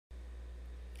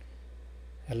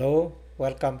Hello,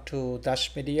 welcome to Das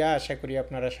media. আশা করি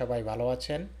আপনারা সবাই ভালো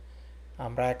আছেন।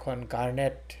 আমরা এখন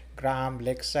গার্নেট গ্রাম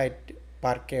লেকসাইড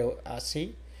পার্কে আছি।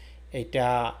 এইটা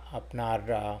আপনার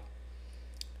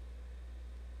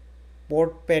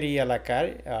পোর্ট পেরি এলাকায়,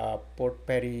 পোর্ট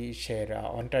প্যারিসের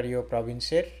অন্টারিও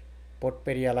প্রভিন্সের পোর্ট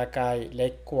পেরি এলাকায়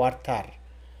লেক কোয়ার্থার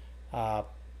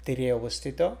তীরে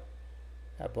অবস্থিত।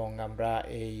 এবং আমরা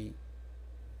এই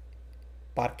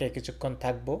পার্কে কিছুক্ষণ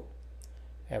থাকব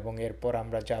এবং এরপর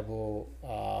আমরা যাব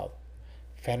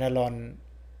ফেনেলন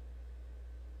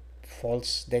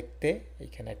ফলস দেখতে।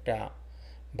 এখানে একটা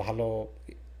ভালো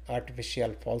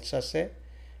আর্টিফিশিয়াল ফলস আছে।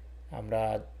 আমরা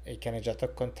এখানে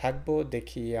যতক্ষণ থাকবো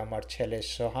দেখি আমার ছেলে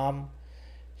সোহাম,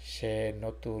 সে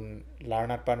নতুন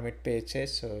লার্নার পারমিট পেয়েছে,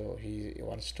 so he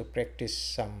wants to practice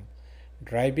some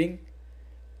driving.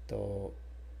 তো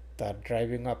তার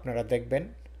ড্রাইভিং আপনারা দেখবেন।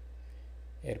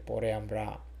 এরপরে আমরা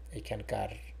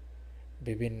এখানকার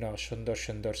বিভিন্ন সুন্দর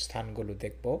সুন্দর স্থানগুলো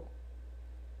দেখব।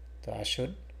 তো আসুন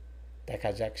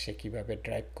দেখা যাক সে কীভাবে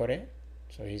ড্রাইভ করে।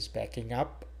 So he is backing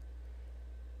up.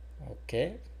 Okay,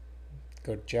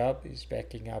 good job, is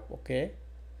backing up. ওকে,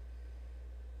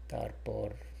 তারপর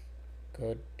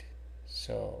good.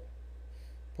 So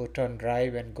put on drive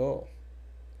and go.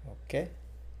 Okay,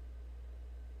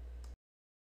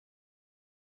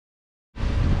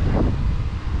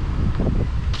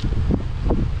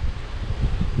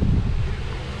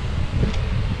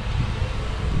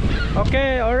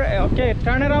 okay, all right, okay,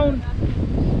 turn around,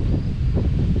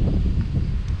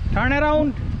 turn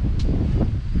around.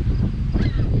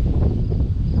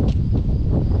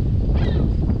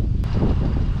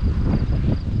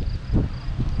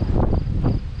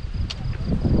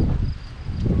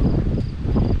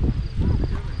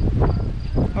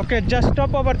 Okay, just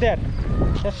stop over there,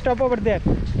 just stop over there.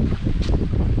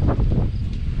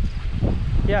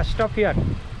 Yeah, stop here.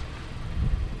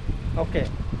 Okay,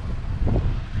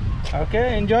 okay,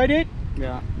 enjoyed it.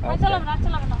 Yeah. Okay.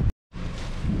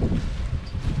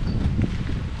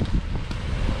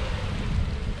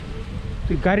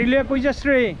 তুই গাড়ি লিয়ে কই যাস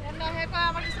রে? না হে কয়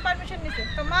আমার কাছে পারমিশন নিছে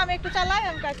তো মা আমি একটু চালাই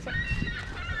আমি কাটছি।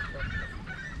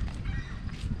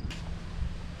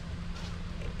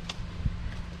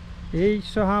 এই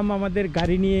সোহাম আমাদের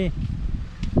গাড়ি নিয়ে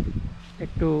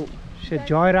একটু সে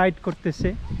জয় রাইড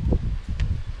করতেছে।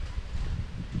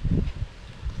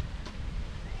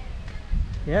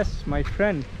 Yes, my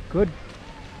friend, good.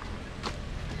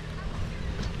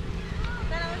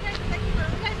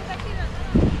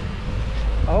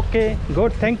 Okay,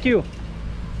 good, thank you.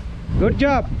 Good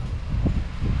job.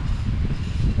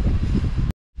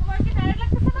 তোমার কি টায়ার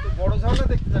লাগতেছে না? বড় ঝর্ণা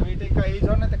দেখতে যাবে, এটা এই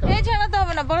ঝর্ণাতে কাজ। এই ঝর্ণাতে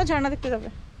হবে না, বড় ঝর্ণা দেখতে যাবে।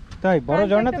 তাই বড়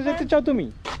ঝর্ণাতে যেতে চাও তুমি?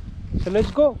 So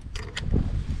let's go.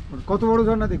 কত বড়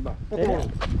ঝর্ণা দেখবা? কত বড়?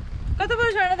 কত বড়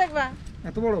ঝর্ণা দেখবা?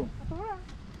 এত বড়? কত বড়?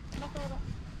 কত বড়?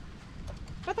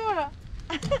 কত বড়?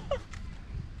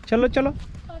 চলো চলো।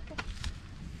 ওকে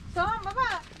সোহম বাবা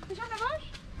তুই সামনে বস।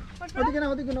 ওদিকে না,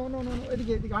 ওদিকে না, না,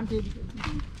 এদিকে, এদিকে আন্টি, এদিকে।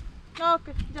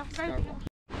 ওকে যাও গাড়ি থেকে।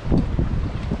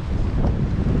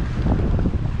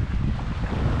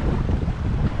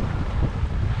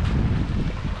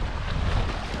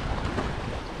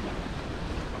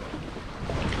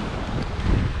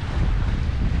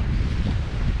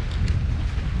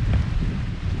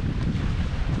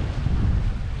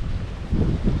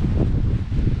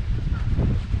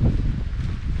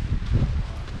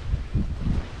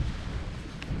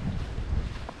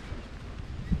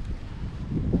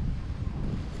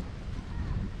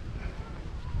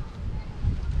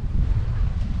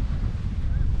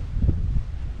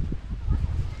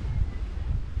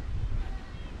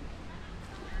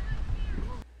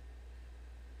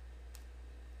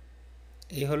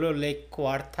 এই হলো লেক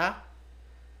কোয়ার্থা।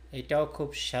 এটাও খুব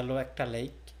শ্যালো একটা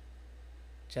লেক,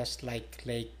 জাস্ট লাইক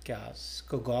লেক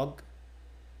স্কুগগ।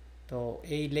 তো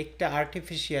এই লেকটা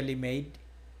আর্টিফিশিয়ালি মেড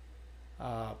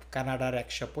কানাডার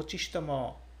 125তম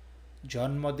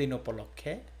জন্মদিন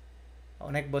উপলক্ষে।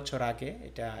 অনেক বছর আগে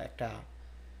এটা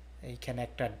এইখানে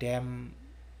একটা ড্যাম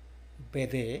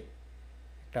বেঁধে,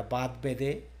 একটা বাঁধ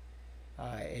বেঁধে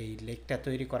এই লেকটা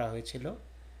তৈরি করা হয়েছিল।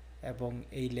 এবং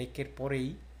এই লেকের পরেই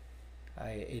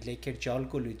এই লেকের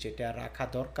জলগুলো যেটা রাখা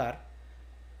দরকার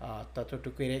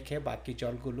ততটুকু রেখে বাকি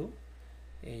জলগুলো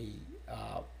এই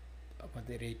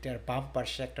আমাদের এইটার বাম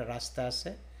পাশে একটা রাস্তা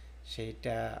আছে,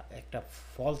 সেইটা একটা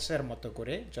ফলসের মতো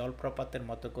করে, জলপ্রপাতের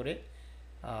মতো করে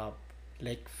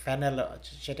লেক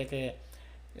সেটাকে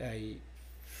এই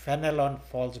ফেনেলন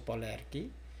ফলস বলে আর কি।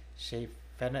 সেই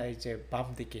এই যে বাম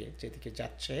দিকে যেদিকে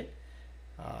যাচ্ছে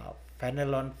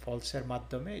ফেনেলন ফলসের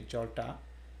মাধ্যমে জলটা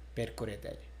বের করে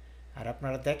দেয়। আর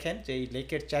আপনারা দেখেন যে এই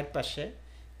লেকের চারপাশে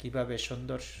কিভাবে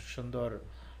সুন্দর সুন্দর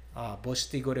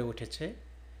বস্তি গড়ে উঠেছে।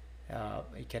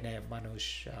 এখানে মানুষ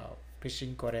ফিশিং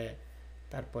করে,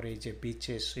 তারপরে এই যে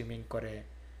বিচে সুইমিং করে,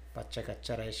 বাচ্চা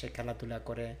কাচ্চারা এসে খেলাধুলা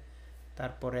করে,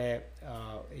 তারপরে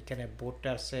এখানে বোট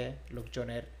আছে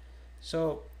লোকজনের। So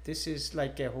this is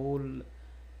like a whole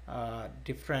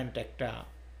different একটা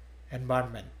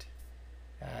এনভায়রনমেন্ট।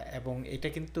 এবং এটা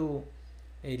কিন্তু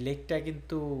এই লেকটা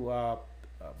কিন্তু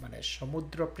মানে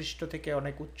সমুদ্রপৃষ্ঠ থেকে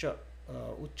অনেক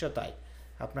উচ্চতায়।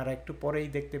 আপনারা একটু পরেই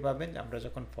দেখতে পাবেন, আমরা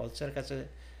যখন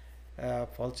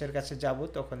ফলসের কাছে যাব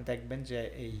তখন দেখবেন যে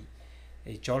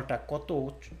এই জলটা কত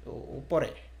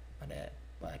উপরে, মানে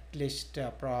অ্যাটলিস্ট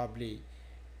প্রবাবলি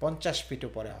 50 ফিট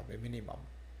উপরে হবে minimum.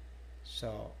 So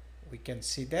we can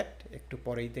see that, একটু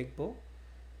পরেই দেখব।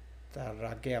 তার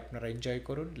আগে আপনারা এনজয়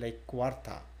করুন লেক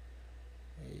কোয়ার্থা।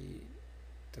 এই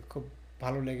তো খুব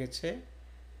ভালো লেগেছে,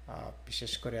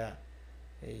 বিশেষ করে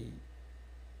এই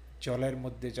জলের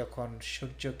মধ্যে যখন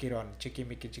সূর্য কিরণ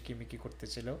চিকিমিকি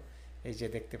করতেছিল, এই যে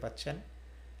দেখতে পাচ্ছেন।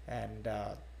 And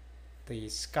the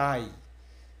sky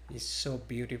is so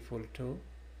beautiful two.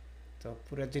 তো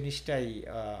পুরো জিনিসটাই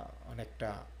অনেকটা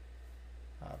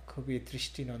খুবই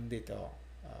দৃষ্টিনন্দিত,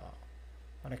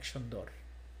 অনেক সুন্দর।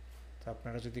 তো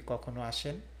আপনারা যদি কখনো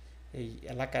আসেন, এই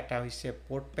এলাকাটা হচ্ছে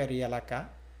পোর্ট প্যারি এলাকা,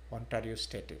 অন্টারিও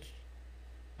স্টেটের।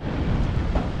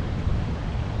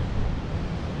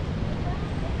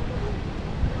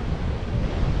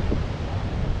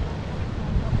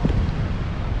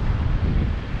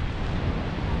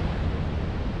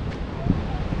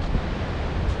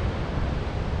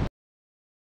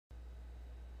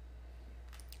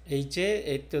 এই যে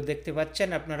এই তো দেখতে পাচ্ছেন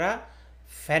আপনারা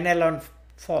ফেনেলন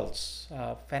ফলস।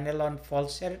 ফেনেলন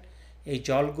ফলসের এই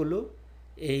জলগুলো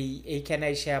এইখানে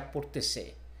এসে পড়তেছে।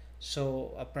 সো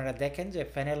আপনারা দেখেন যে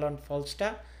ফেনেলন ফলসটা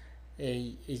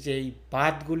এই যে এই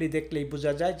বাঁধগুলি দেখলেই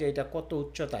বোঝা যায় যে এটা কত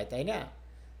উচ্চতায়, তাই না?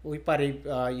 ওই পারে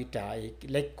এটা এই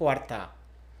lake কোয়ার্থা।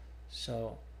 So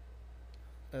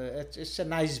it's a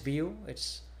nice view. It's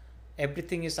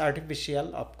everything is artificial,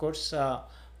 of course.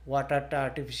 ওয়াটারটা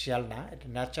artificial না, এটা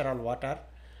ন্যাচারাল ওয়াটার।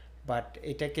 বাট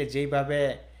এটাকে যেইভাবে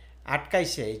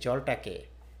আটকাইছে এই জলটাকে,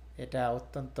 এটা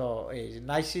অত্যন্ত এই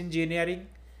নাইস ইঞ্জিনিয়ারিং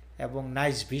এবং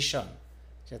নাইস ভিশন,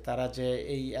 যে তারা যে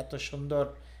এই এত সুন্দর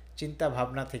চিন্তা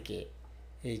ভাবনা থেকে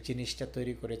এই জিনিসটা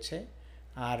তৈরি করেছে।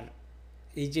 আর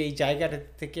এই যে এই জায়গাটা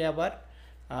থেকে আবার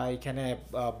এখানে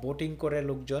বোটিং করে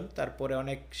লোকজন, তারপরে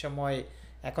অনেক সময়,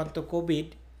 এখন তো কোভিড,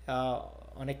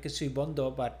 অনেক কিছুই বন্ধ,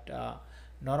 বাট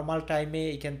নর্মাল টাইমে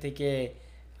এখান থেকে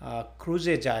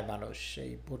ক্রুজে যায় মানুষ,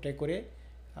 এই বোটে করে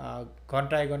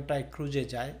ঘন্টায় ঘন্টায় ক্রুজে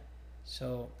যায়। So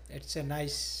it's a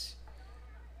nice.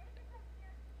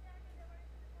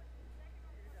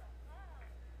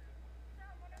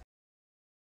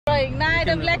 না,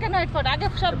 এটা ব্ল্যাক এন্ড হোয়াইট ফটো। আগে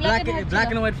সব ব্ল্যাক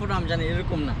এন্ড হোয়াইট ফটো আমি জানি,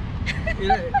 এরকম না।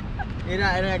 এরা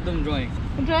একদম drawing.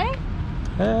 Drawing.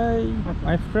 Hey,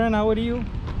 my friend, how are you?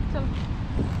 চল।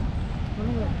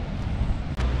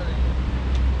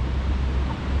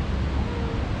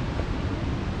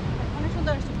 অনেক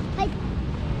সুন্দর আসছে। হাই।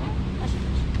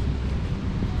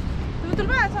 তুমি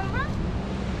তুলবা? চলবা?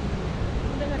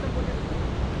 দেখা তো বলে।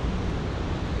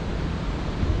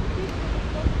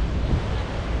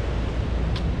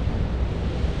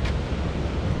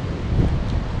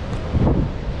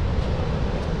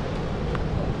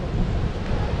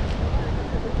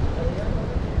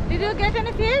 Did you get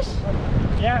any fish?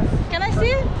 Yes. Can I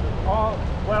see? Oh,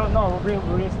 well, no, we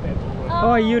released it.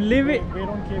 Oh, you leave it? We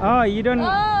don't keep Oh, you don't.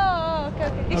 Oh, okay,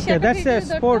 okay. Okay, that's a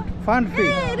sport, fun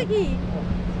fish. Hey, Ricky.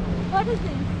 What is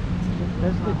this?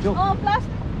 That's the joke. Oh,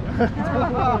 plastic.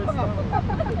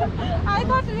 I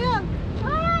thought real.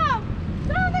 Ah!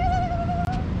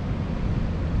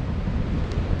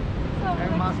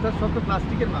 মাছটা সব তো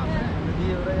প্লাস্টিকের মাছ,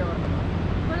 দিয়ে ওরাই আবার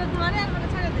বলে ধরে আর মানে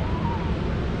ছেড়ে দে।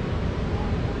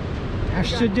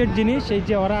 আশ্চর্যের জিনিস এই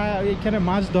যে ওরা এখানে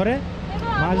মাছ ধরে,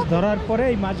 মাছ ধরার পরে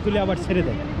এই মাছগুলি আবার ছেড়ে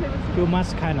দেয়, কেউ মাছ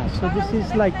খায় না। So this is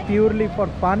like purely for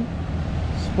fun,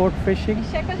 sport fishing.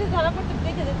 সেটা যে ধরা পড়তে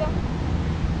দেখে দিতাম।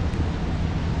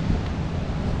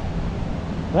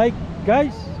 রাইট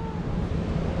গাইস,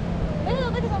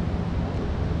 দেখে দাও।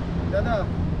 দাদা,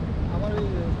 আমার ওই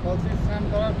ফলসে স্নান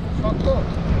করার শখ তো,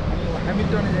 আমি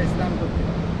হ্যামিল্টনে যাই স্নান করতে।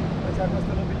 ওই 4-5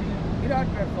 তলা বিল্ডিং, বিরাট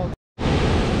বিরাট ফল।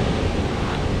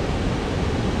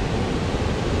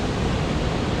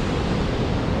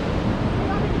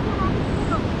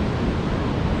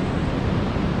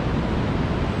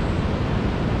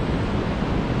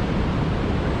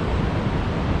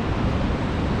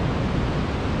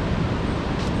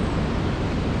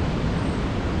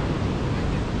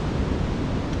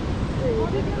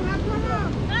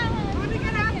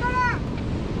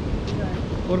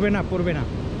 পড়বে না, পড়বে না,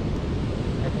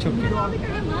 চোখে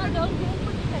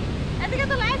এদিকে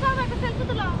তো লাইট হবে, একটা সেলফি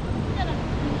তুলো।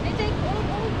 এই যে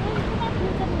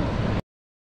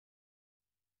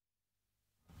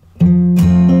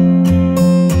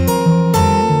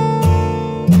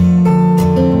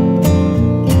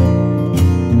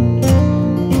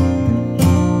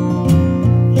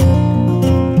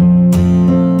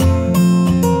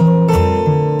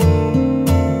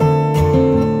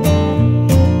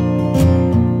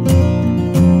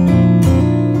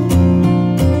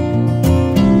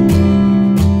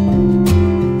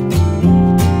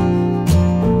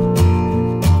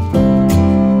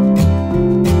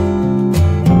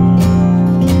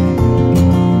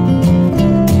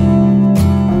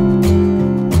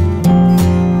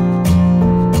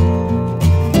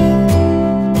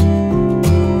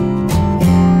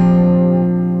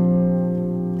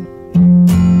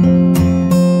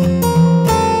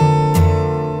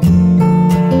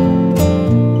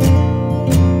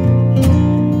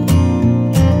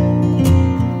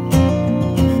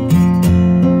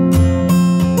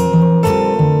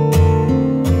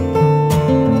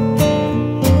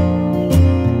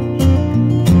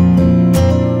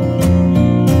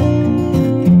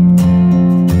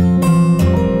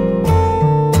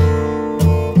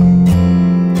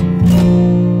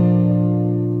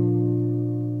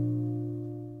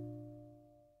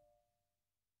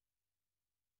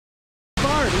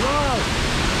bird, wow,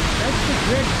 that's a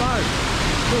great bird.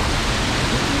 Look,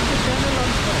 this is the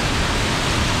Fenelon bird.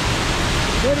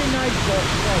 Very nice bird,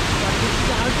 but this is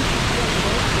artificial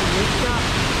bird. So এটা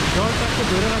জলটাকে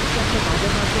ধরে রাখতে একটা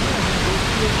বাঁধের মাধ্যমে এবং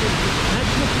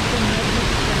magnificent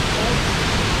bird.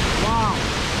 Wow,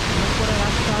 উপরে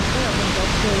রাস্তা আছে এবং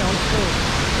that's also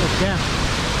the dam.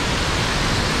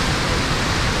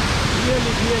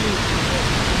 Really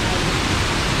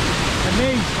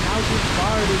amazed how this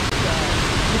bird is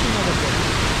looking over there.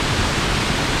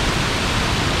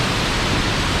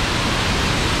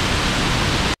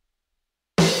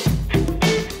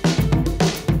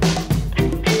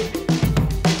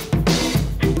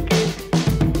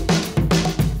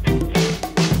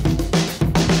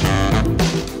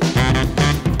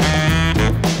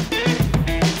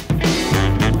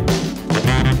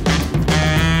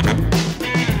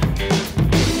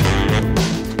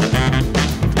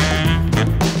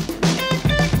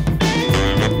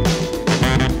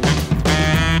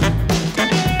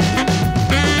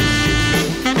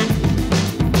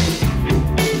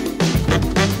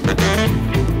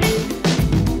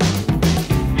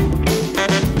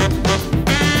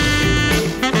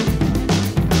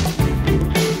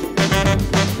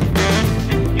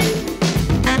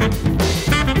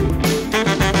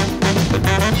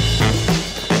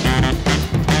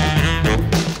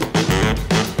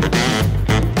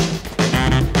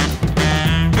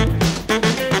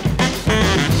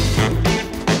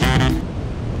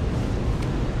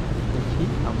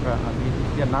 আমি এদিক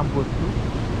দিয়ে নাম বলছি,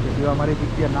 যদিও আমার এদিক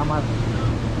দিয়ে নামার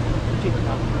উচিত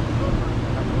না।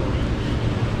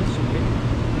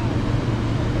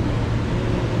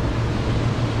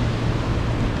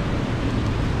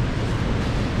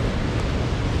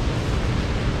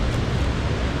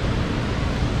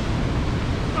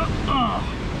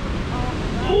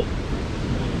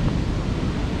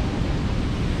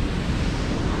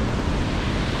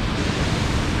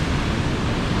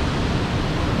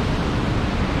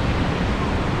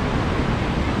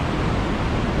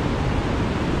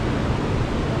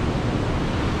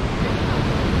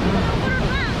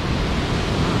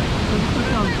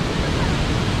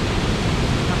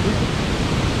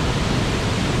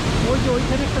 ওই যে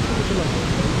ওইখানে একটা ছবি তুলা,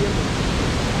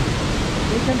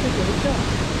 ওইখান থেকে বুঝছো?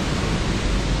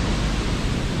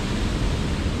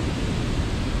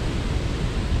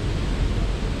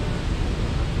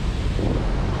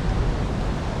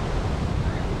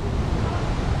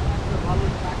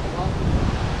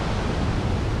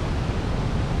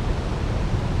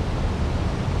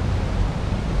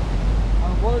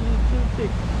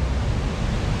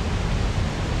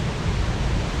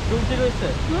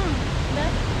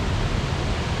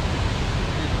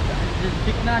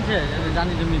 ঠিক না আছে,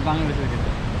 জানি তুমি বাংলাদেশের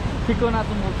ক্ষেত্রে ঠিকও না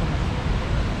তুমি বলছো না।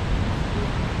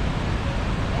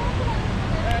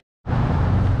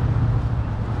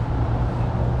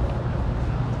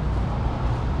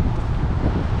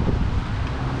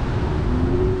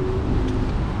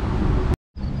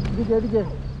 এদিকে এদিকে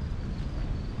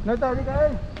নয়তো এদিকে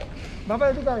আয় বাবা,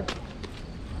 এদিকে আয়।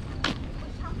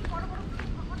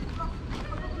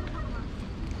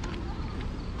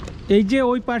 এই যে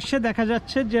ওই পাশে দেখা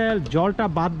যাচ্ছে যে জলটা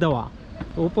বাঁধ দেওয়া,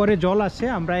 উপরে জল আছে,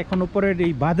 আমরা এখন উপরের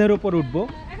এই বাঁধের উপর উঠবো।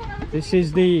 This is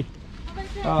the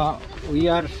we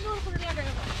are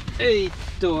এই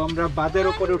তো আমরা বাদের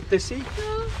উপরে উঠতেছি।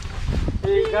 Two,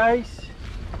 এই গাইস,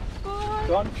 four,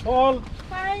 ডোন্ট ফল।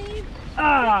 5,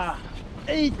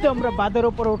 এই তো আমরা বাদের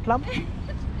উপরে উঠলাম।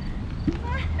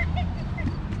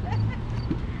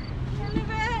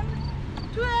 11,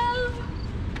 12,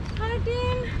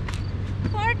 13,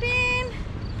 14,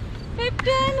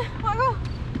 15. Ako.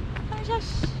 Ay, sus.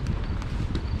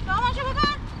 Tama siya ba ka?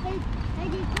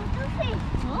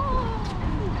 Oh.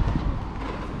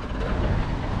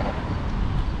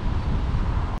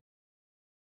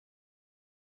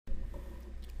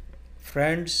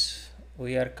 Friends,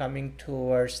 we are coming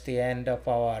towards the end of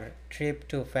our trip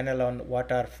to Fenelon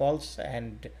waterfalls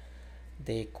and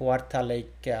the Kawartha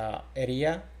Lake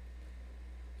area.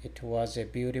 It was a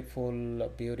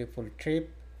beautiful trip.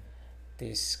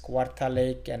 This Kawartha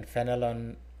Lake and Fenelon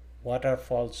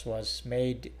waterfalls was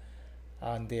made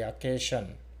on the occasion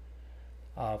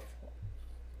of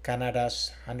Canada's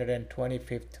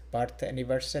 125th birth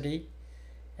anniversary,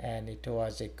 and it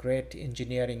was a great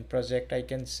engineering project, I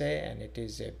can say, and it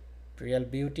is a real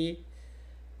beauty.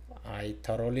 I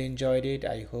thoroughly enjoyed it.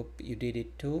 I hope you did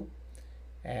it too.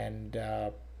 And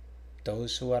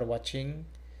those who are watching,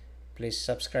 please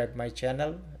subscribe my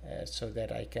channel so that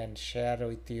I can share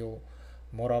with you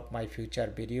more of my future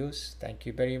videos. Thank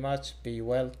you very much. Be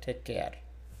well. Take care.